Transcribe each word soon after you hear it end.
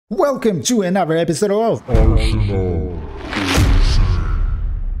Welcome to another episode of Arsenal Odyssey.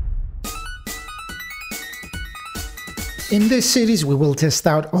 In this series, we will test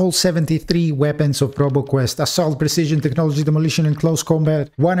out all 73 weapons of ROBOQUEST: Assault, Precision, Technology, Demolition, and Close Combat.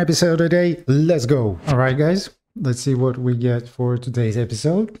 One episode a day. Let's go. Alright guys, let's see what we get for today's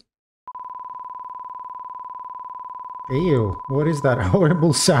episode. Ew, what is that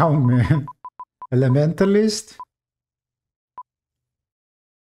horrible sound, man? Elementalist?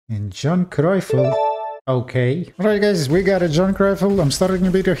 And junk rifle. Okay. Alright guys, we got a junk rifle. I'm starting a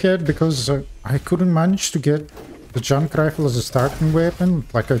bit ahead because I couldn't manage to get the junk rifle as a starting weapon.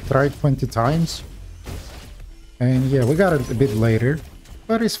 Like I tried 20 times. And yeah, we got it a bit later.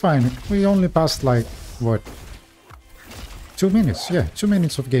 But it's fine. We only passed like, what? 2 minutes. Yeah, 2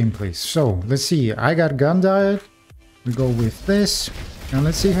 minutes of gameplay. So, let's see. I got gun diet. We go with this. And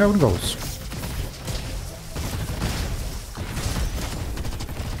let's see how it goes.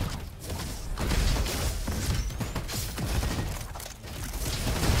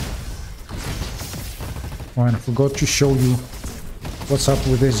 Oh, and I forgot to show you what's up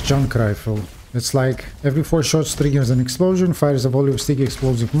with this junk rifle. It's like every 4 shots triggers an explosion, fires a volley of sticky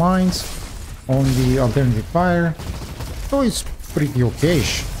explosive mines on the alternative fire. So it's pretty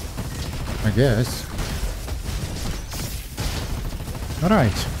okay-ish, I guess.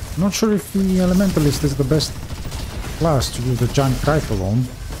 Alright, not sure if the Elementalist is the best class to use the junk rifle on,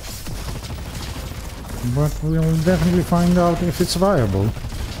 but we'll definitely find out if it's viable.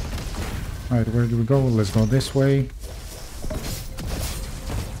 Alright, where do we go? Let's go this way.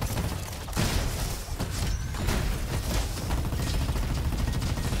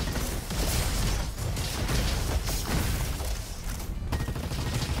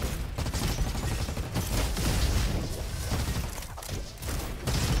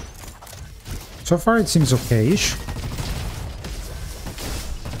 So far it seems okay-ish.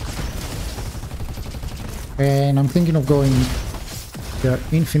 And I'm thinking of going the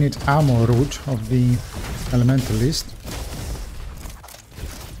infinite ammo route of the Elementalist.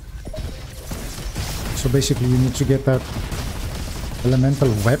 So basically you need to get that elemental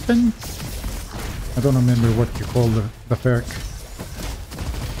weapon. I don't remember what you call the perk.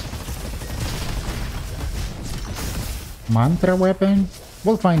 Mantra weapon?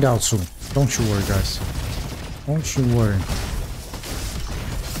 We'll find out soon. Don't you worry, guys. Don't you worry.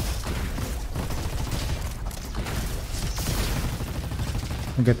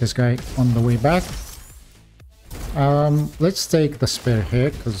 We'll get this guy on the way back. Let's take the spare here,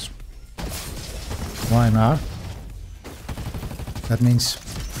 because why not? That means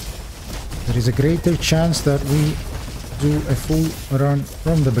there is a greater chance that we do a full run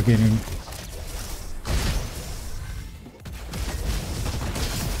from the beginning.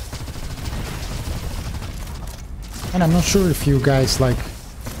 And I'm not sure if you guys like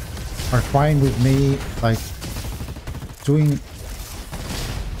are fine with me like doing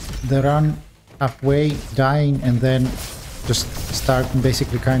the run halfway, dying, and then just starting,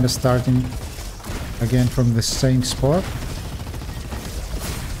 basically kind of starting again from the same spot.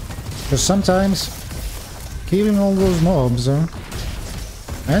 Because sometimes killing all those mobs and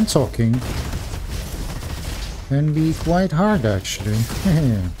talking can be quite hard actually.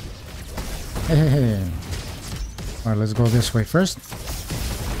 Alright, let's go this way first,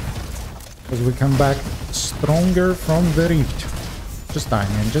 because we come back stronger from the rift. Just die,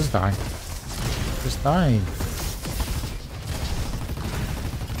 man, just die. Just die.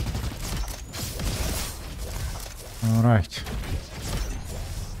 Alright.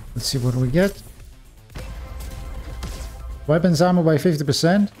 Let's see what we get. Weapons ammo by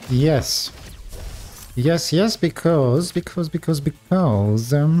 50%? Yes. Yes, because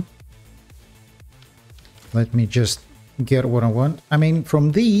let me just get what I want. I mean,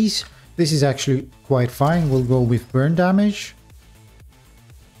 from these, this is actually quite fine. We'll go with burn damage.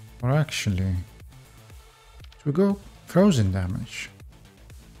 Or actually, we go frozen damage.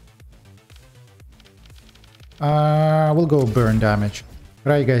 We'll go burn damage.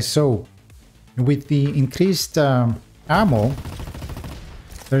 Right, guys, so with the increased ammo,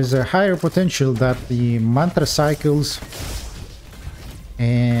 there's a higher potential that the mantra cycles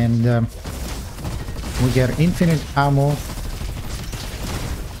and we get infinite ammo,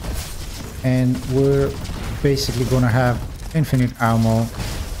 and we're basically gonna have infinite ammo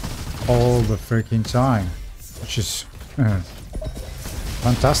all the freaking time, which is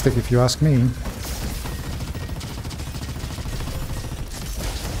fantastic if you ask me.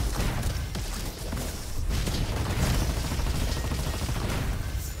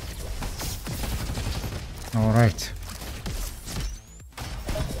 All right.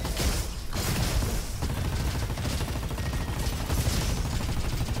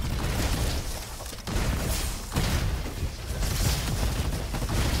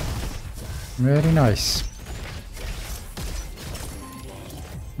 Very nice.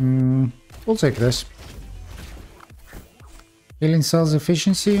 We'll take this. Healing cells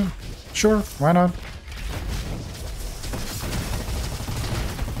efficiency? Sure, why not?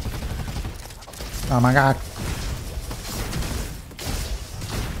 Oh my god.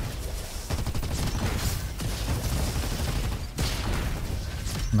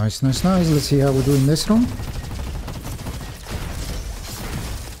 Nice, nice, nice. Let's see how we do in this room.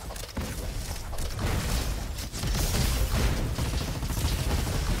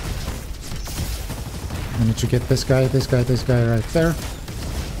 I need to get this guy right there.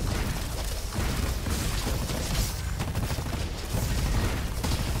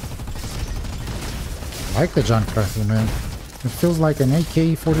 I like the junk rifle, man. It feels like an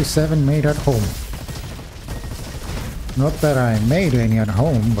AK-47 made at home. Not that I made any at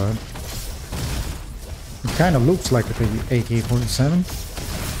home, but it kind of looks like an AK-47.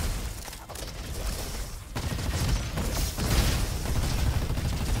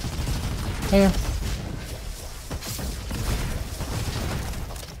 Yeah.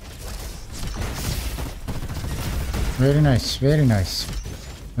 Very nice, very nice.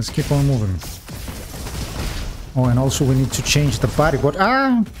 Let's keep on moving. Oh, and also we need to change the body. What?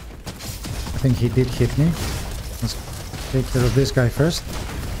 Ah! I think he did hit me. Let's take care of this guy first.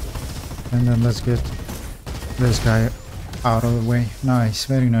 And then let's get this guy out of the way. Nice,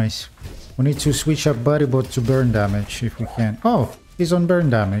 very nice. We need to switch up body bot to burn damage if we can. Oh, he's on burn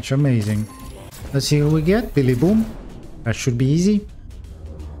damage. Amazing. Let's see who we get. Billy Boom. That should be easy.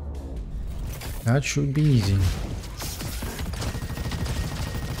 That should be easy.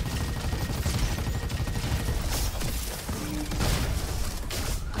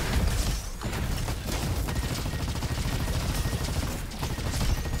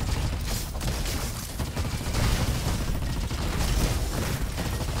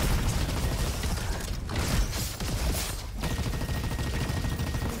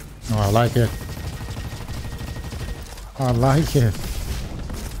 Oh, I like it. I like it.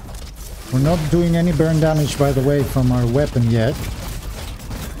 We're not doing any burn damage, by the way, from our weapon yet.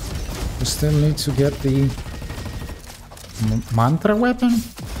 We still need to get the mantra weapon.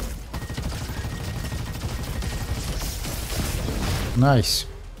 Nice.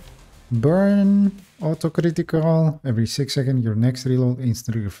 Burn autocritical. Every 6 seconds, your next reload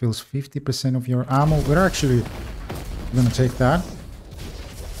instantly refills 50% of your ammo. We're actually gonna take that.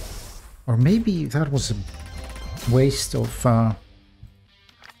 Or maybe that was a waste of a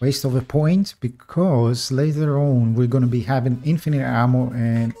point, because later on we're gonna be having infinite ammo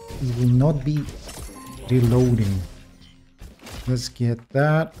and it will not be reloading. Let's get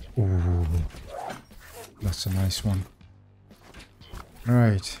that. Ooh, that's a nice one. All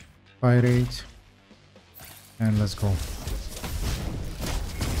right, fire rate, and let's go.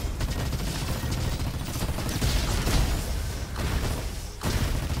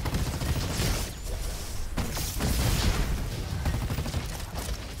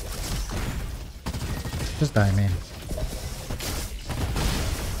 Just die, man.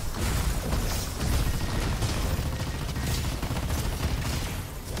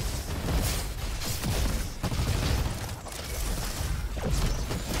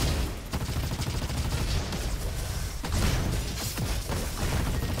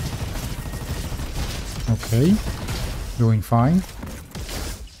 Okay, doing fine.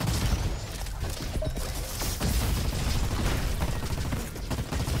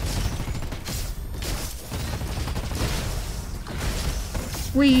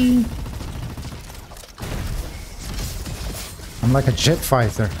 Whee! I'm like a jet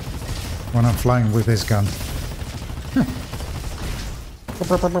fighter when I'm flying with this gun.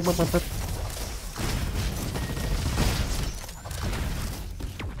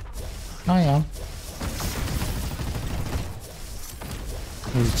 I am.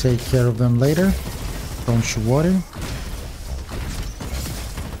 We'll take care of them later. Don't you worry.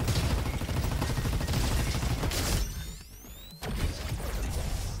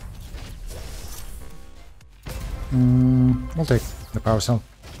 We'll take the power cell.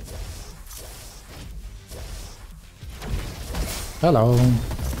 Hello.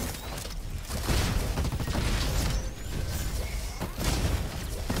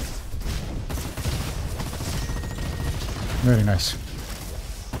 Very nice.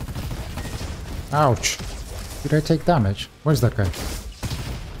 Ouch. Did I take damage? Where's that guy?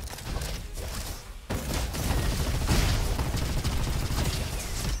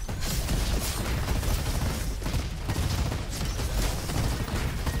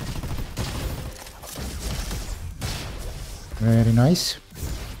 Very nice.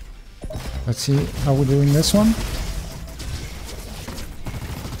 Let's see how we're doing this one.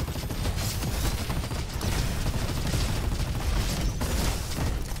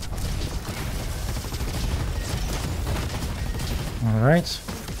 Alright.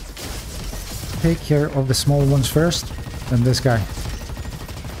 Take care of the small ones first, then this guy.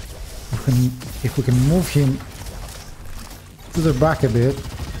 If we can move him to the back a bit,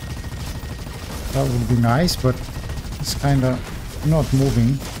 that would be nice, but it's kind of not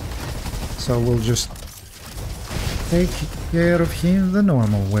moving. So we'll just take care of him the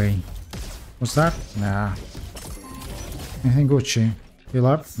normal way. What's that? Nah. Anything Gucci? Heal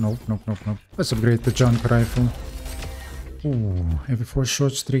up? Nope, nope, nope, nope. Let's upgrade the junk rifle. Ooh, every 4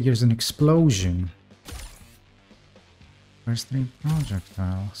 shots triggers an explosion. First 3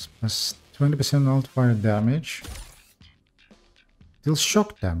 projectiles. Plus 20% alt-fire damage. Deals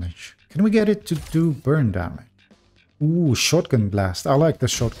shock damage. Can we get it to do burn damage? Ooh, shotgun blast. I like the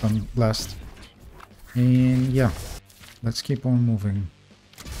shotgun blast. And yeah, let's keep on moving.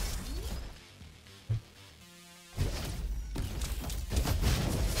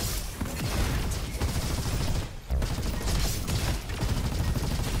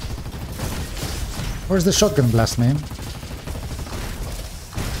 Where's the shotgun blast, man?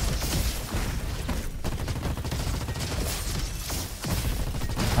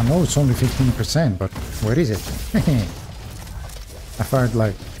 I know it's only 15%, but where is it? I fired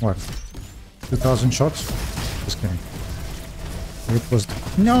like, what, 2,000 shots? Just kidding. It was...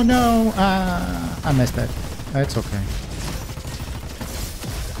 No, no! I missed that. That's okay.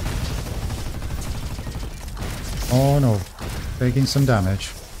 Oh no. Taking some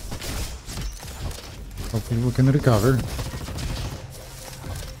damage. Hopefully we can recover.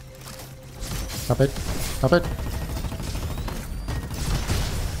 Stop it. Stop it.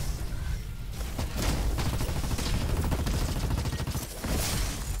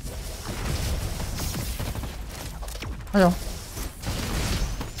 Hello.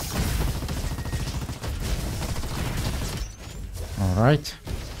 Alright.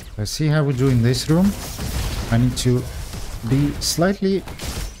 Let's see how we do in this room. I need to be slightly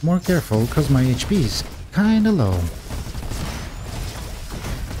more careful because my HP is kinda low.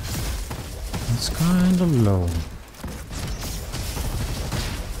 It's kinda low.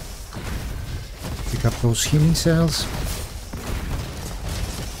 Pick up those healing cells.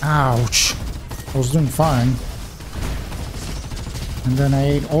 Ouch! I was doing fine. And then I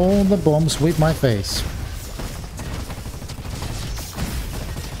ate all the bombs with my face.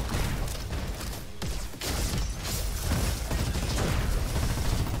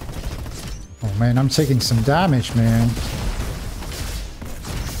 Oh man, I'm taking some damage, man.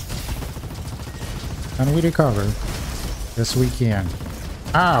 Can we recover? Yes, we can.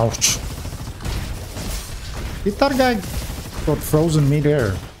 Ouch! Did that guy got frozen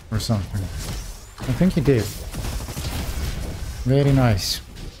mid-air or something? I think he did. Very nice.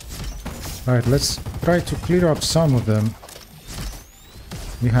 Alright, let's try to clear up some of them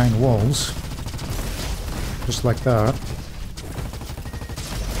behind walls. Just like that.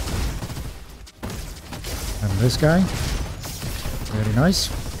 And this guy. Very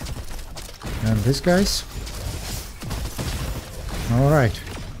nice. And this guy's. Alright.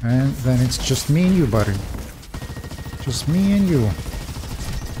 And then it's just me and you, buddy. Just me and you.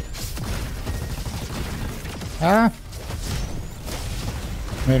 Ah!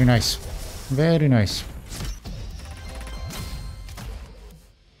 Very nice. Very nice.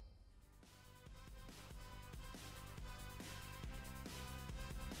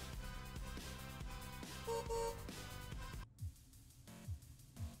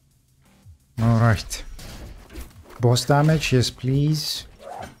 Alright. Boss damage, yes please.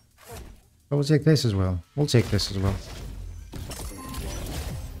 Oh, we'll take this as well. We'll take this as well.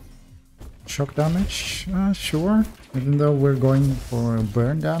 Shock damage? Sure. Even though we're going for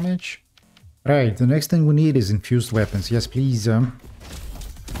burn damage. Right, the next thing we need is infused weapons. Yes, please.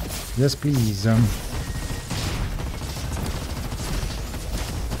 Yes, please.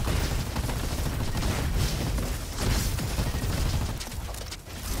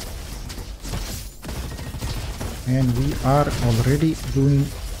 And we are already doing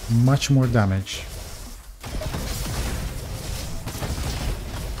much more damage.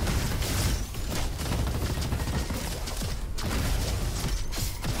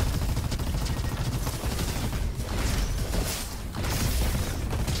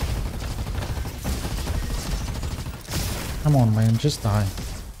 Come on, man, just die.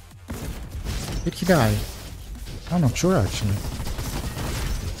 Did he die? I'm not sure, actually.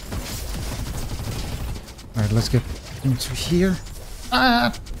 Alright, let's get into here.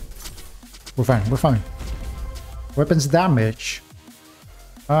 Ah! We're fine, we're fine. Weapons damage.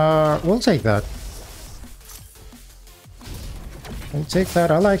 We'll take that. We'll take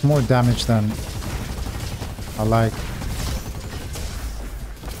that. I like more damage than I like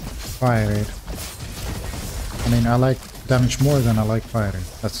fire rate. I mean, I like damage more than I like firing.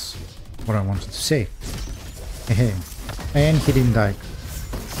 That's what I wanted to say. Hey, and he didn't die.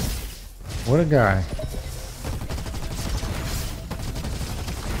 What a guy.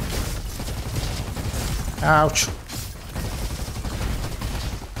 Ouch.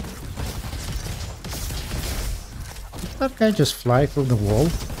 Did that guy just fly through the wall?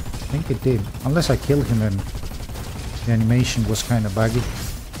 I think it did. Unless I killed him and the animation was kind of buggy.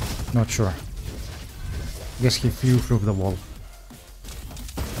 Not sure. I guess he flew through the wall.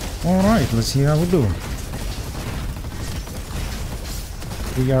 Alright, let's see how we do.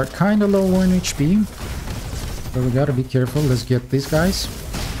 We are kind of low on HP, but we gotta be careful. Let's get these guys.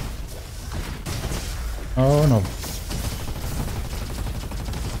 Oh no.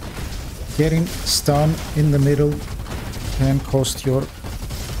 Getting stunned in the middle can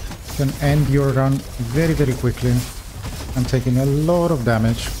end your run very, very quickly. I'm taking a lot of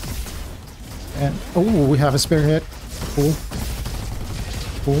damage. And oh, we have a spearhead. Cool.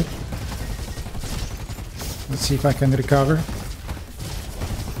 Cool. Let's see if I can recover.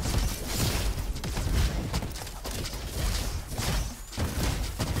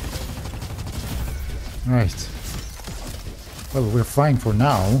 Right. Well, we're fine for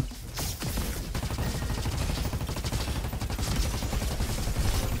now.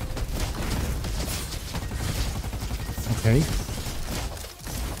 Okay.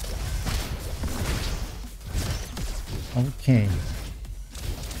 Okay.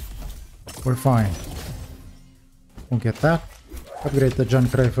 We're fine. We'll get that. Upgrade the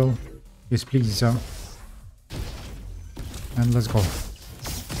junk rifle. Yes, please. And let's go.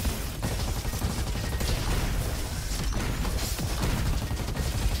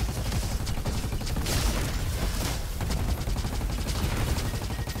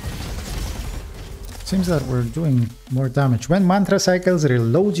 Seems that we're doing more damage. When mantra cycles,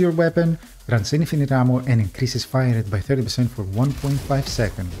 reload your weapon, grants infinite ammo, and increases fire rate by 30% for 1.5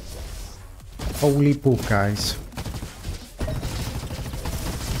 seconds. Holy poop, guys.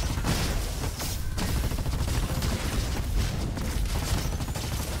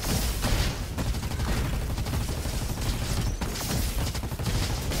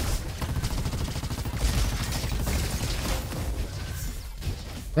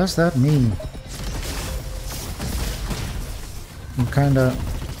 Does that mean we kinda...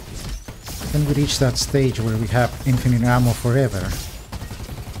 Can we reach that stage where we have infinite ammo forever?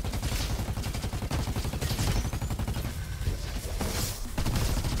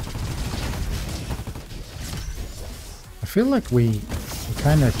 I feel like we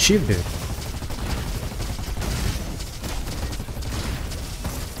kinda achieved it.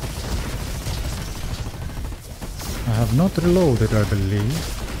 I have not reloaded, I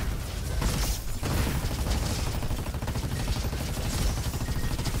believe.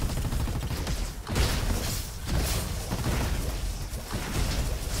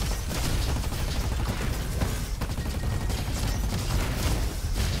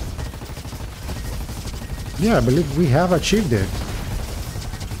 Yeah, I believe we have achieved it.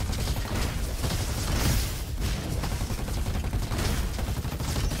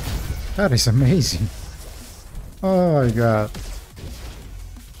 That is amazing. Oh my god.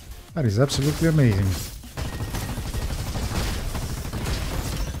 That is absolutely amazing.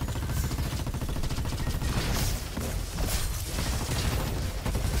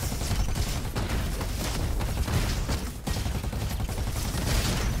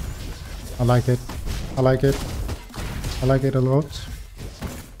 I like it. I like it. I like it a lot.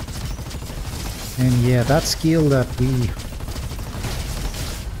 And yeah, that skill that we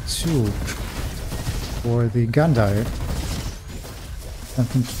took for the gun diet,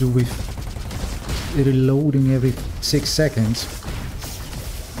 something to do with reloading every 6 seconds,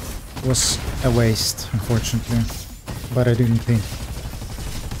 was a waste, unfortunately. But I didn't think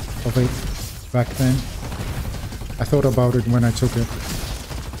of it back then. I thought about it when I took it.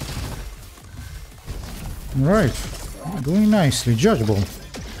 Right, doing nicely, judgeable.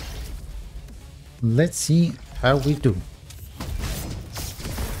 Let's see how we do.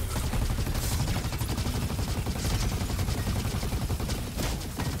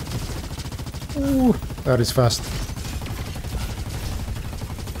 Ooh, that is fast.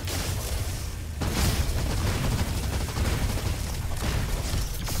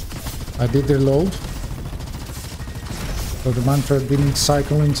 I did reload, so the mantra didn't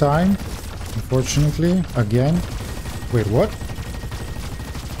cycle in time. Unfortunately, again. Wait, what?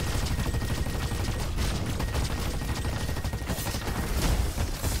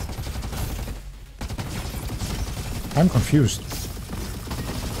 I'm confused.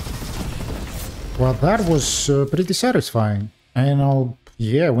 Well, that was pretty satisfying. And I'll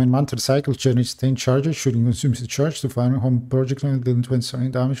Yeah, when mounted cycle generates 10 charges, shooting consumes the charge to fire home project and then 20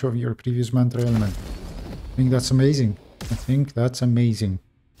 damage of your previous mantra element. I think that's amazing. I think that's amazing.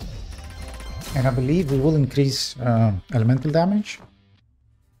 And I believe we will increase elemental damage.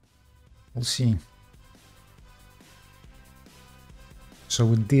 We'll see. So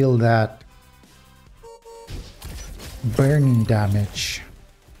we deal that burning damage.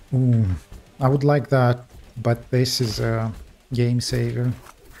 Ooh, I would like that, but this is a game saver.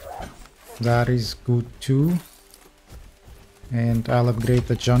 That is good too. And I'll upgrade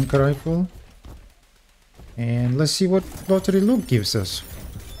the junk rifle. And let's see what lottery loot gives us.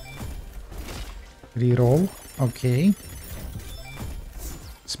 Reroll. Okay.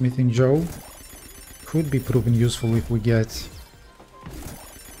 Smithing Joe could be proven useful if we get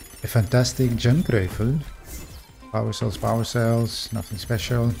a fantastic junk rifle. Power cells, nothing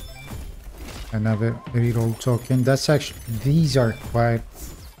special. Another reroll token. That's actually, these are quite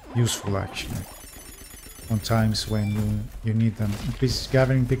useful actually. On times when you need them. Increase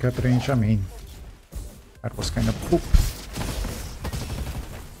gathering pickup range. I mean, that was kind of poop.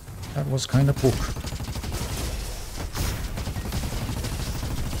 That was kind of poop.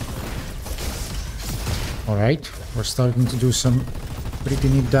 Alright, we're starting to do some pretty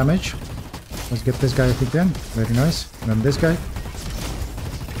neat damage. Let's get this guy up again. Very nice. And then this guy.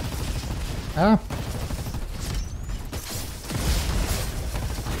 Ah!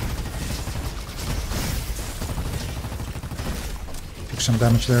 Took some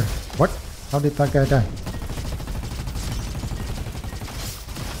damage there. What? How did that guy die?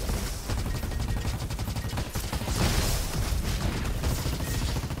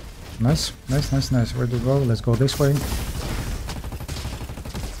 Nice, nice, nice, nice. Where do we go? Let's go this way.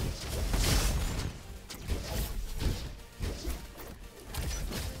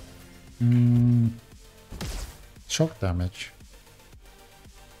 Shock damage.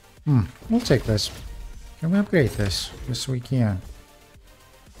 We'll take this. Can we upgrade this? Yes, we can.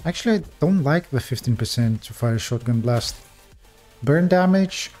 Actually, I don't like the 15% to fire shotgun blast. Burn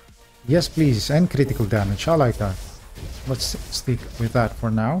damage? Yes, please. And critical damage. I like that. Let's stick with that for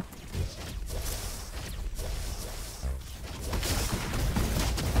now.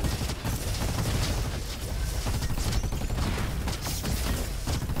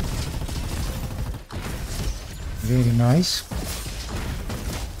 Very nice.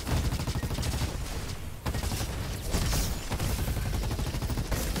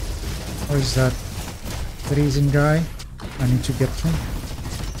 Where is that freezing guy? I need to get him.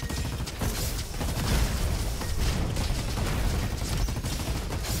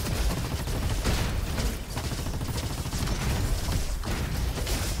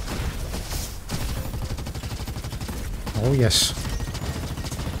 Oh yes.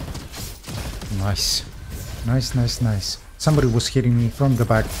 Nice. Nice, nice, nice. Somebody was hitting me from the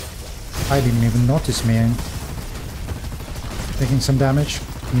back. I didn't even notice, man. Taking some damage.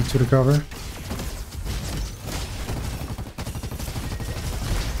 Need to recover.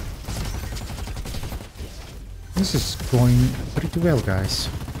 This is going pretty well, guys.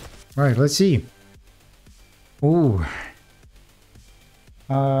 Alright, let's see. Ooh.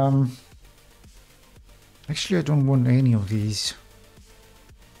 Actually, I don't want any of these.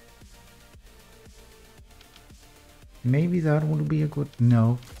 Maybe that would be a good...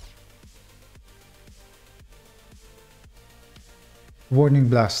 No. Warning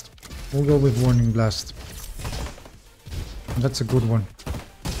Blast. We'll go with Warning Blast. That's a good one.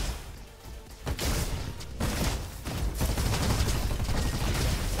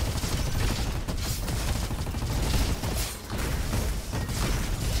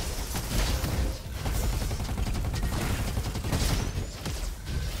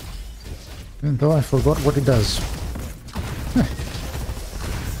 Even though I forgot what it does.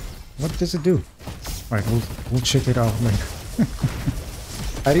 What does it do? Alright, we'll check it out later.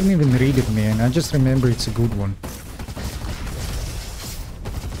 I didn't even read it, man. I just remember it's a good one.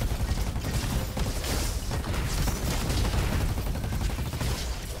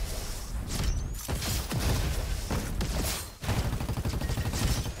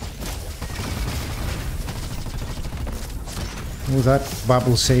 Oh, that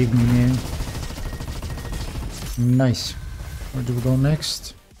bubble saved me, man. Nice. Where do we go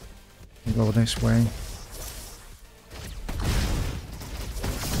next? We go this way.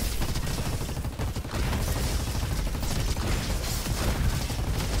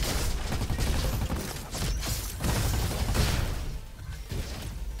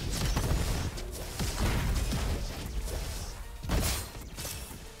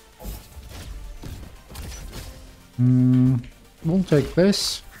 We'll take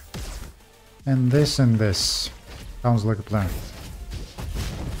this, and this, and this. Sounds like a plan.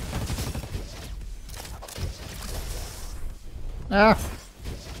 Ah!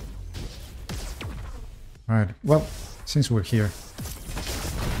 Alright, well, since we're here,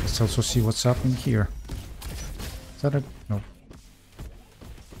 let's also see what's happening here. Is that a... no.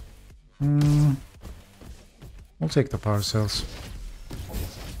 We'll take the power cells.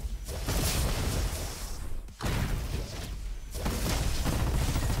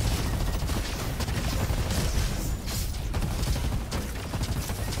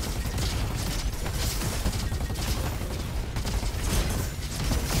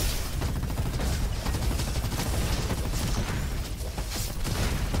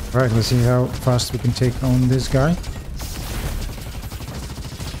 Right, let's see how fast we can take on this guy.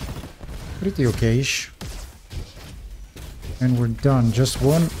 Pretty okay-ish. And we're done. Just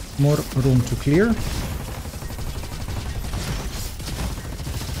one more room to clear.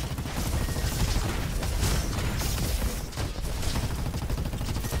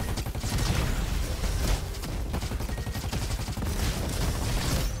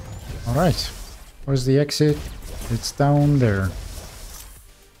 Alright. Where's the exit? It's down there.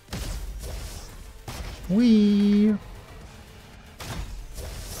 Whee!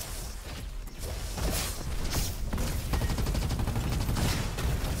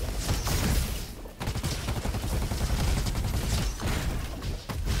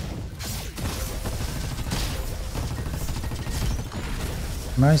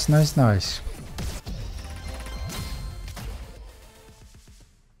 Nice, nice, nice.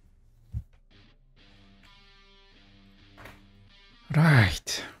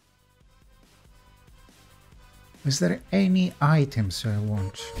 Right. Is there any items I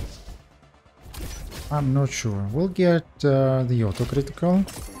want? I'm not sure. We'll get the auto-critical.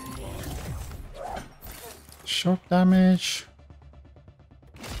 Shock damage.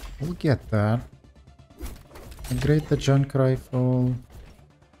 We'll get that. Upgrade the junk rifle.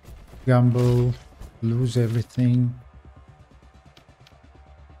 Gamble. Lose everything.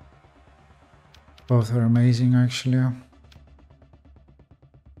 Both are amazing actually.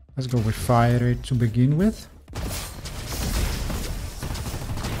 Let's go with fire rate to begin with.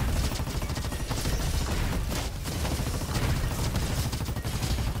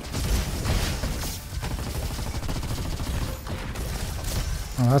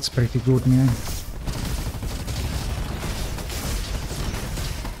 Oh, that's pretty good, man.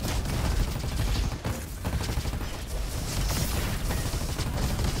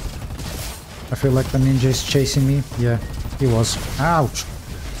 I feel like the ninja is chasing me. Yeah, he was. Ouch!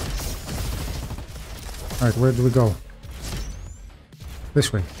 Alright, where do we go?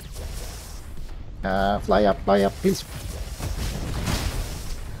 This way. Fly up, please.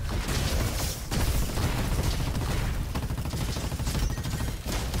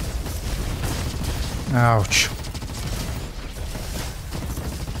 Ouch.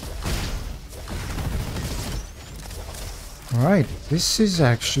 Alright, this is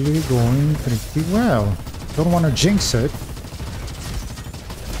actually going pretty well. Don't want to jinx it.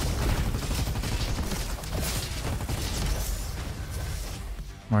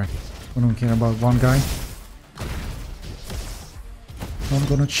 Right, we don't care about one guy. Not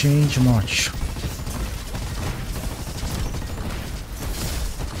gonna change much.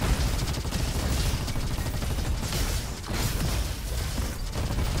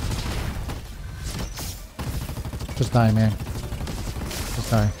 Just die, man.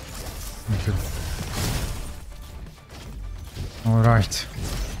 Just die. Thank you. Alright.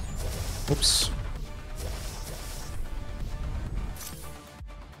 Oops.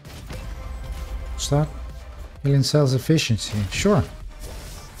 What's that? Healing cells efficiency. Sure.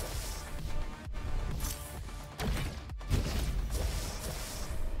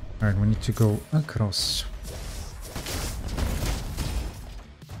 Alright, we need to go across.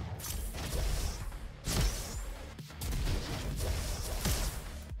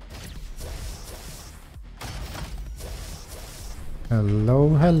 Hello,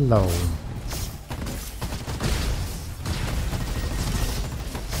 hello.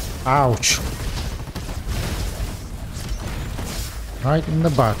 Ouch. Right in the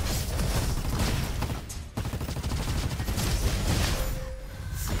butt.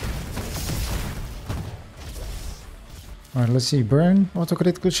 Alright, let's see. Burn. Auto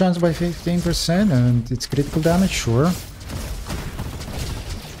critical chance by 15% and it's critical damage, sure.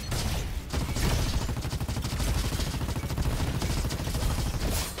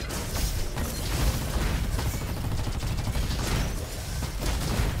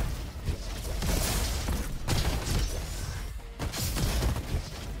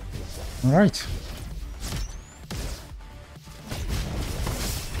 Alright.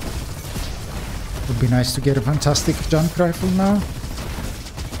 Would be nice to get a fantastic junk rifle now.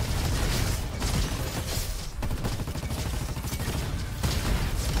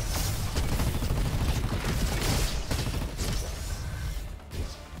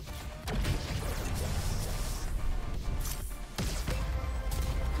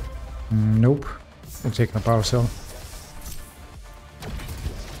 Nope. We'll take a power cell.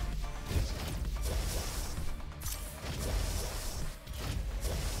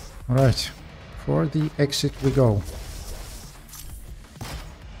 Alright. For the exit we go.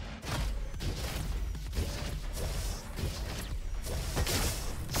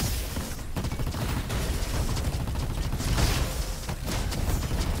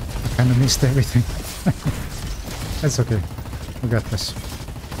 I kinda missed everything. That's okay. We got this.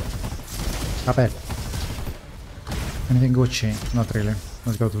 Not bad. Anything Gucci? Not really.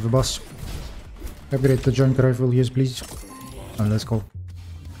 Let's go to the boss. Upgrade the junk rifle, yes please. And let's go.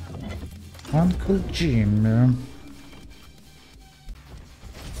 Uncle Jim.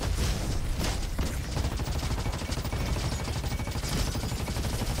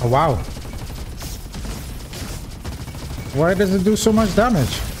 Oh wow. Why does it do so much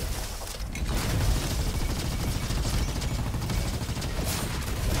damage?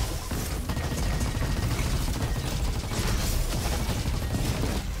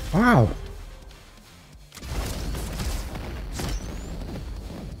 Wow.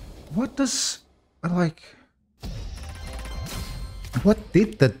 What does, like... What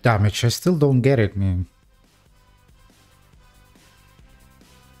did the damage? I still don't get it, man.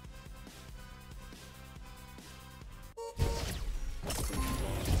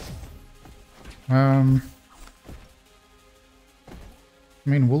 I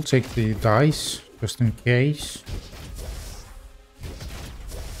mean, we'll take the dice, just in case.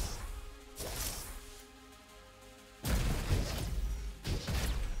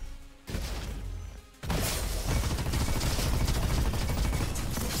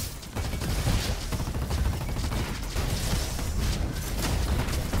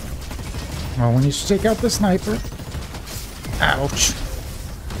 Oh, we need to take out the sniper. Ouch.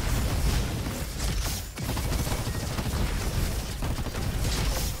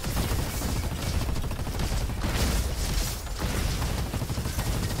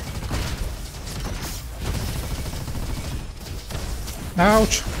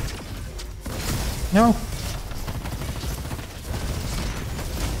 Ouch. No.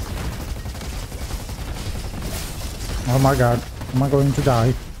 Oh my god. Am I going to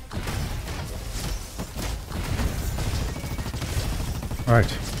die?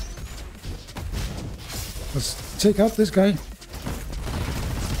 Alright. Let's take out this guy.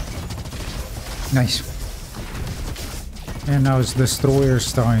 Nice. And now it's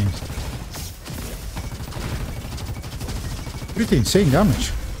Destroyer's time. Pretty insane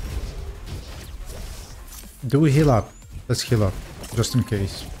damage. Do we heal up? Let's heal up, just in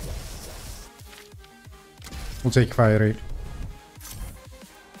case. We'll take fire rate.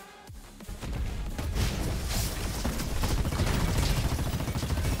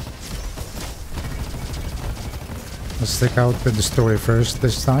 Let's take out the destroyer first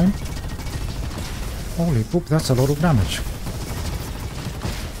this time. Holy poop, that's a lot of damage.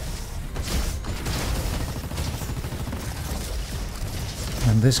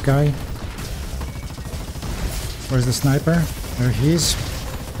 And this guy. Where's the sniper? There he is.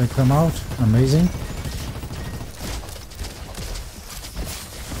 Take them out. Amazing.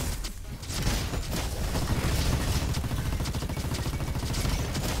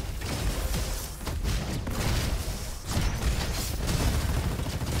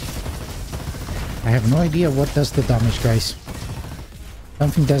 I have no idea what does the damage, guys.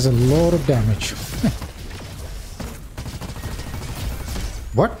 Something does a lot of damage.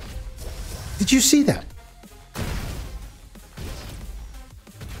 What? Did you see that?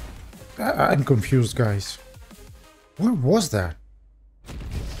 I'm confused, guys. What was that?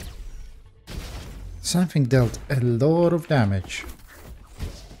 Something dealt a lot of damage.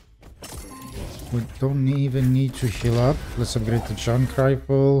 We don't even need to heal up. Let's upgrade the junk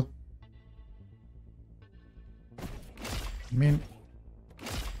rifle. I mean...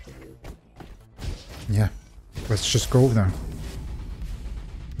 yeah. Let's just go now.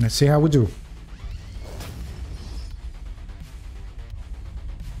 Let's see how we do.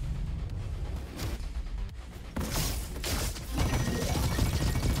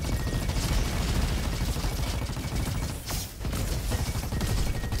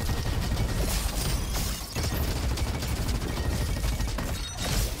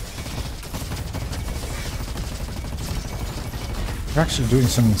 We're actually doing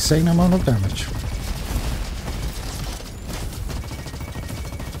some insane amount of damage.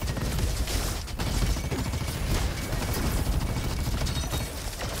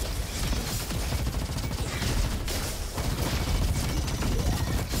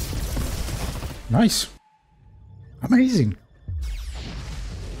 Nice. Amazing.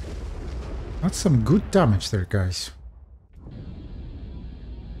 That's some good damage there, guys.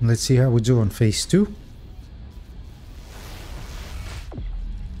 Let's see how we do on phase 2.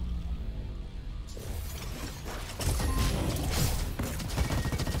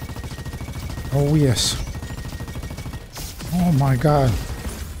 Oh yes. Oh my god.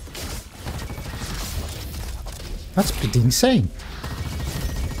 That's pretty insane.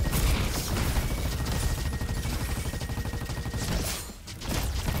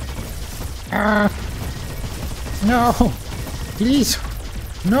 Ah! No! Please!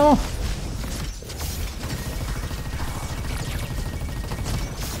 No!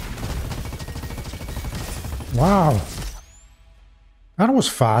 Wow! That was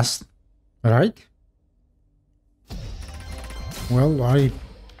fast, right? Well, I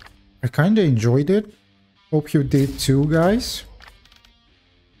kinda enjoyed it. Hope you did too, guys.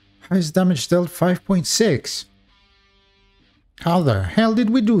 Highest damage dealt 5.6. How the hell did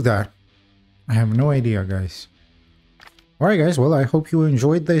we do that? I have no idea, guys. Alright guys, well I hope you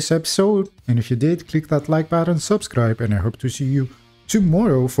enjoyed this episode, and if you did, click that like button, subscribe, and I hope to see you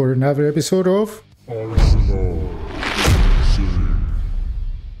tomorrow for another episode of Arsenal Odyssey.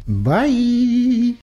 Bye!